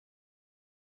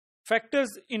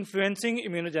Factors influencing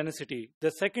immunogenicity. The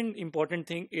second important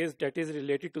thing is that is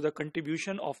related to the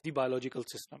contribution of the biological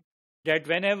system. That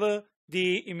whenever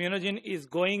the immunogen is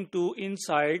going to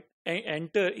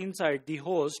enter inside the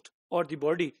host or the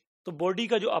body, तो body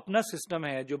का जो अपना system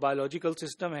है, जो biological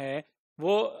system है,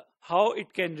 वो how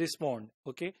it can respond.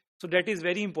 Okay, so that is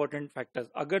very important factors.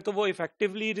 अगर तो वो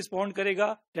effectively respond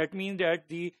करेगा, that means that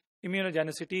the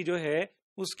immunogenicity जो है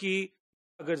उसकी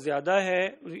अगर ज़्यादा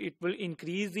है, it will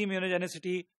increase the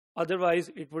immunogenicity. Otherwise,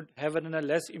 it would have a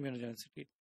less immunogenicity.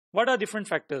 What are different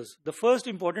factors? The first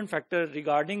important factor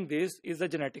regarding this is the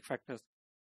genetic factors.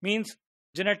 Means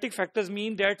genetic factors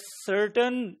mean that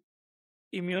certain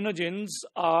immunogens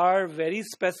are very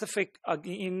specific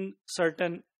in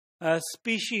certain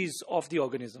species of the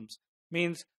organisms.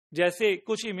 Means जैसे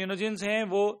कुछ immunogens हैं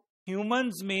वो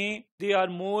humans में they are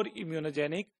more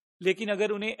immunogenic, लेकिन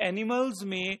अगर उन्हें animals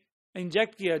में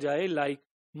inject किया जाए लाइक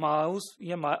माउस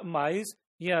या माइस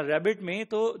या रैबिट में,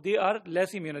 तो they are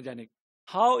less immunogenic.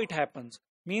 How it happens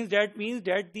means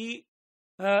that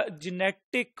the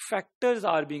genetic factors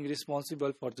are being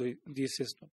responsible for these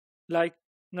system. Like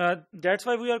that's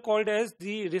why we are called as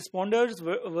the responders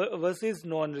versus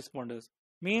non-responders.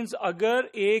 Means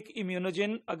अगर एक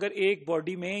immunogen अगर एक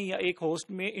body में या एक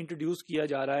host में introduce किया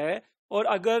जा रहा है और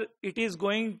अगर it is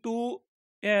going to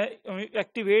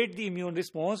activate the immune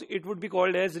response, it would be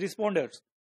called as responders.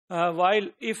 While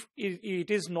if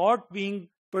it is not being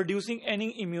producing any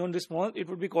immune response, it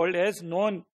would be called as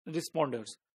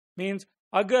non-responders. Means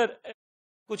अगर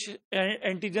कुछ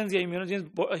antigens या इम्यूनोजेंस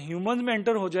humans में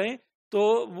enter हो जाए तो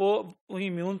वो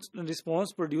immune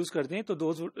response produce कर दें, तो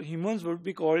those humans would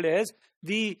be called as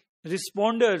the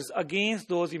responders against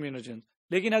those इम्यूनोजेंस.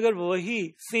 लेकिन अगर वही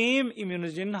सेम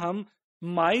इम्यूनोजन हम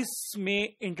माइस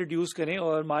में इंट्रोड्यूस करें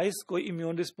और माइस कोई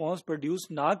इम्यून रिस्पॉन्स प्रोड्यूस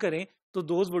ना करें, तो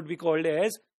those would be called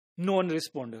as non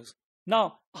responders. Now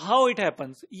how it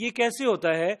happens, ये कैसे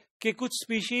होता है कि कुछ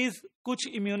स्पीशीज कुछ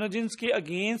इम्यूनोजेंस के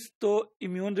अगेंस्ट तो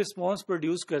इम्यून रिस्पॉन्स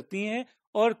प्रोड्यूस करती हैं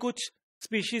और कुछ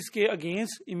स्पीशीज के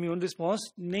अगेंस्ट इम्यून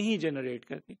रिस्पॉन्स नहीं जनरेट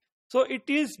करती. So it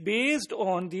is based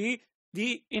on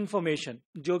the information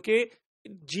जो कि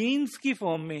जीन्स की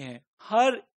फॉर्म में है.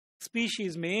 हर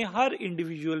स्पीशीज में, हर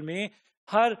इंडिविजुअल में,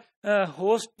 हर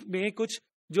होस्ट में कुछ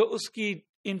जो उसकी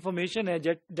इंफॉर्मेशन है,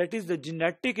 that is the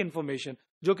genetic information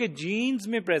जो कि जीन्स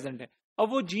में प्रेजेंट है. अब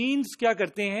वो जीन्स क्या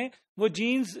करते हैं, वो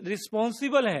जीन्स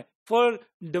रिस्पॉन्सिबल हैं for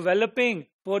developing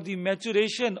for the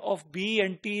maturation of B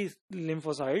and T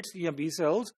lymphocytes या बी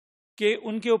सेल्स, के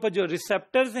उनके ऊपर जो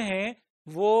रिसेप्टर्स हैं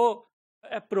वो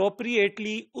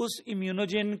अप्रोप्रिएटली उस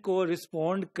इम्यूनोजेन को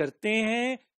रिस्पॉन्ड करते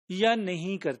हैं या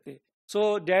नहीं करते. So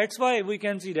that's why we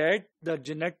can see that the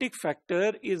genetic factor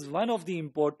is one of the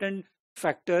important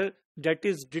factor that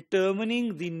is determining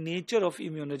the nature of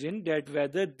immunogen, that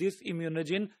whether this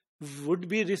immunogen would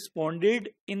be responded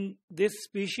in this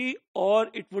species or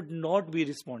it would not be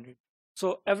responded.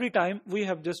 So every time we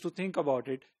have just to think about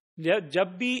it.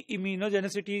 जब भी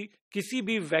immunogenicity किसी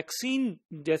भी vaccine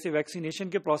जैसे vaccination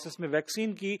के process में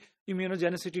vaccine की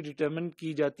immunogenicity determine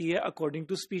की जाती है अकॉर्डिंग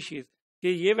टू स्पीशीज, कि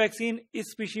ये वैक्सीन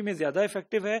इस स्पीशी में ज्यादा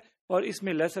इफेक्टिव है और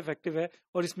इसमें लेस इफेक्टिव है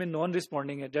और इसमें नॉन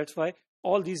रिस्पॉन्डिंग है. That's why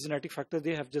all these genetic factors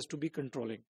they have just to be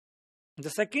controlling. The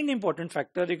second important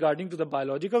factor regarding to the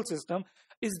biological system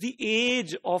is the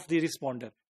age of the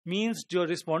responder. Means जो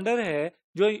responder है,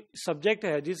 जो subject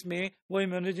है जिसमें वो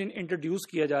immunogen introduce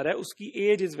किया जा रहा है, उसकी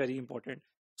as is very important.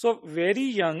 So very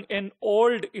young and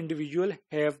old individual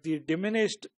have the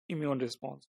diminished immune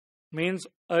response. Means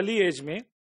early as में,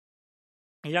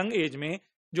 यंग एज में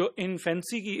जो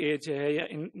इन्फेंसी की एज है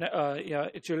या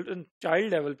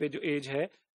चाइल्ड लेवल पे जो एज है,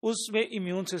 उसमें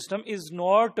immune system is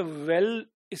not well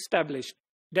established.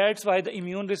 That's why the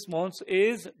immune response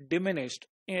is diminished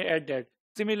at that.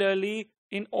 Similarly,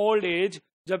 in old age,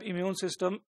 जब immune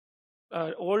system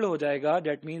old हो जाएगा,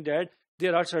 that means that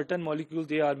there are certain molecules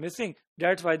they are missing.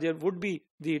 That's why there would be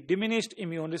the diminished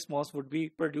immune response would be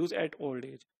produced at old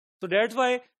age. So that's why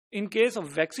in case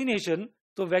of vaccination,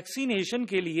 तो vaccination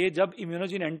के लिए जब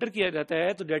immunogen enter किया जाता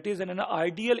है तो that is an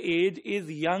ideal age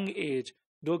is young age,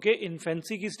 जो कि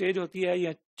इन्फेंसी की स्टेज होती है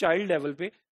या चाइल्ड लेवल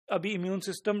पे अभी इम्यून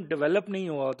सिस्टम डेवलप नहीं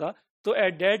हुआ होता. तो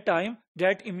at that time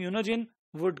that immunogen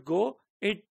would go,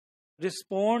 it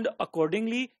respond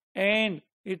accordingly and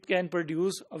it can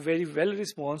produce a very well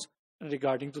response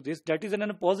regarding to this. That is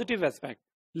an positive aspect.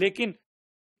 लेकिन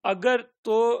अगर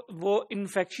तो वो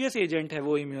इन्फेक्शियस एजेंट है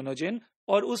वो इम्यूनोजन,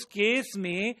 और उस केस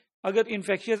में अगर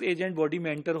इन्फेक्शियस एजेंट बॉडी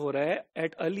में एंटर हो रहा है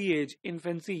एट अर्ली एज,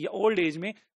 इन्फेंसी या ओल्ड एज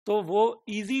में, तो वो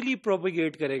इजीली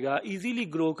प्रोपिगेट करेगा, इजीली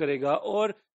ग्रो करेगा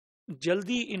और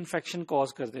जल्दी इन्फेक्शन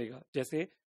कॉज कर देगा. जैसे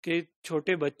कि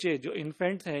छोटे बच्चे जो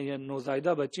इन्फेंट्स हैं या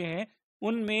नौज़ायदा बच्चे हैं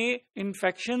उनमें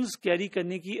इन्फेक्शंस कैरी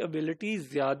करने की एबिलिटी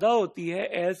ज़्यादा होती है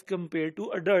एज कंपेयर टू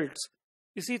अडल्ट्स।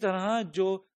 इसी तरह जो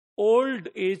ओल्ड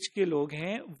एज के लोग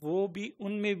हैं वो भी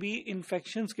उनमें भी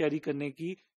इन्फेक्शंस कैरी करने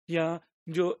की या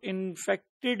जो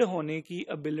इन्फेक्टेड होने की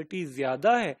एबिलिटी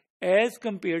ज़्यादा है as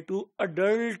compare to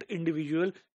adult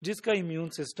individual जिसका immune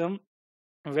system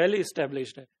well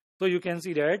established hai. So you can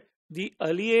see that the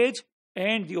early age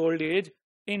and the old age,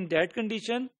 in that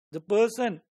condition the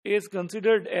person is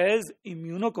considered as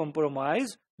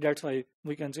immunocompromised. That's why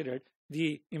we can say that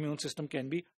the immune system can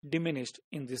be diminished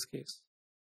in this case.